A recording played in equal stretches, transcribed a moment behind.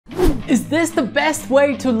Is this the best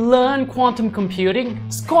way to learn quantum computing?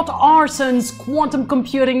 Scott Aarson's Quantum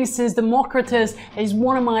Computing Since Democritus is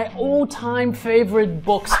one of my all-time favorite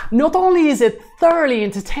books. Not only is it thoroughly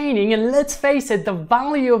entertaining, and let's face it, the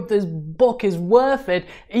value of this book is worth it,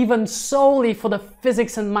 even solely for the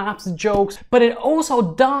physics and maths jokes, but it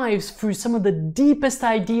also dives through some of the deepest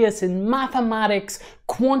ideas in mathematics,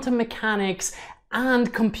 quantum mechanics,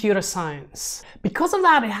 and computer science. Because of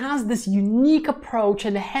that, it has this unique approach,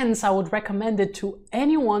 and hence I would recommend it to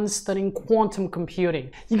anyone studying quantum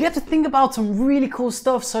computing. You get to think about some really cool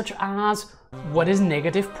stuff, such as what is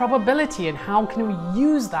negative probability and how can we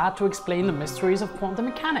use that to explain the mysteries of quantum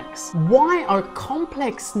mechanics? Why are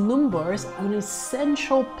complex numbers an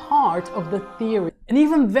essential part of the theory? And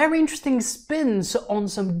even very interesting spins on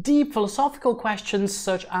some deep philosophical questions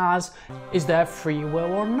such as, is there free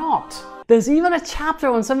will or not? There's even a chapter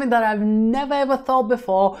on something that I've never ever thought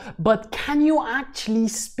before, but can you actually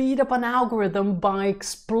speed up an algorithm by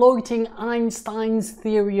exploiting Einstein's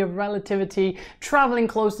theory of relativity, traveling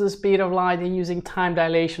close to the speed of light and using time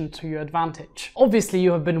dilation to your advantage? Obviously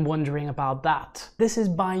you have been wondering about that. This is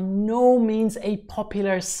by no means a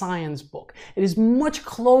popular science book. It is much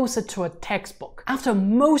closer to a textbook. After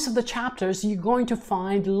most of the chapters, you're going to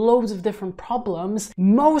find loads of different problems.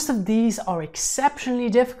 Most of these are exceptionally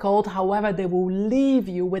difficult, however, they will leave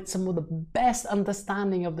you with some of the best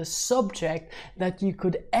understanding of the subject that you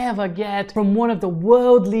could ever get from one of the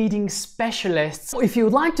world-leading specialists. If you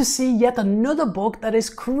would like to see yet another book that is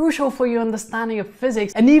crucial for your understanding of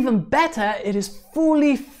physics, and even better, it is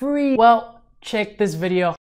fully free, well, check this video.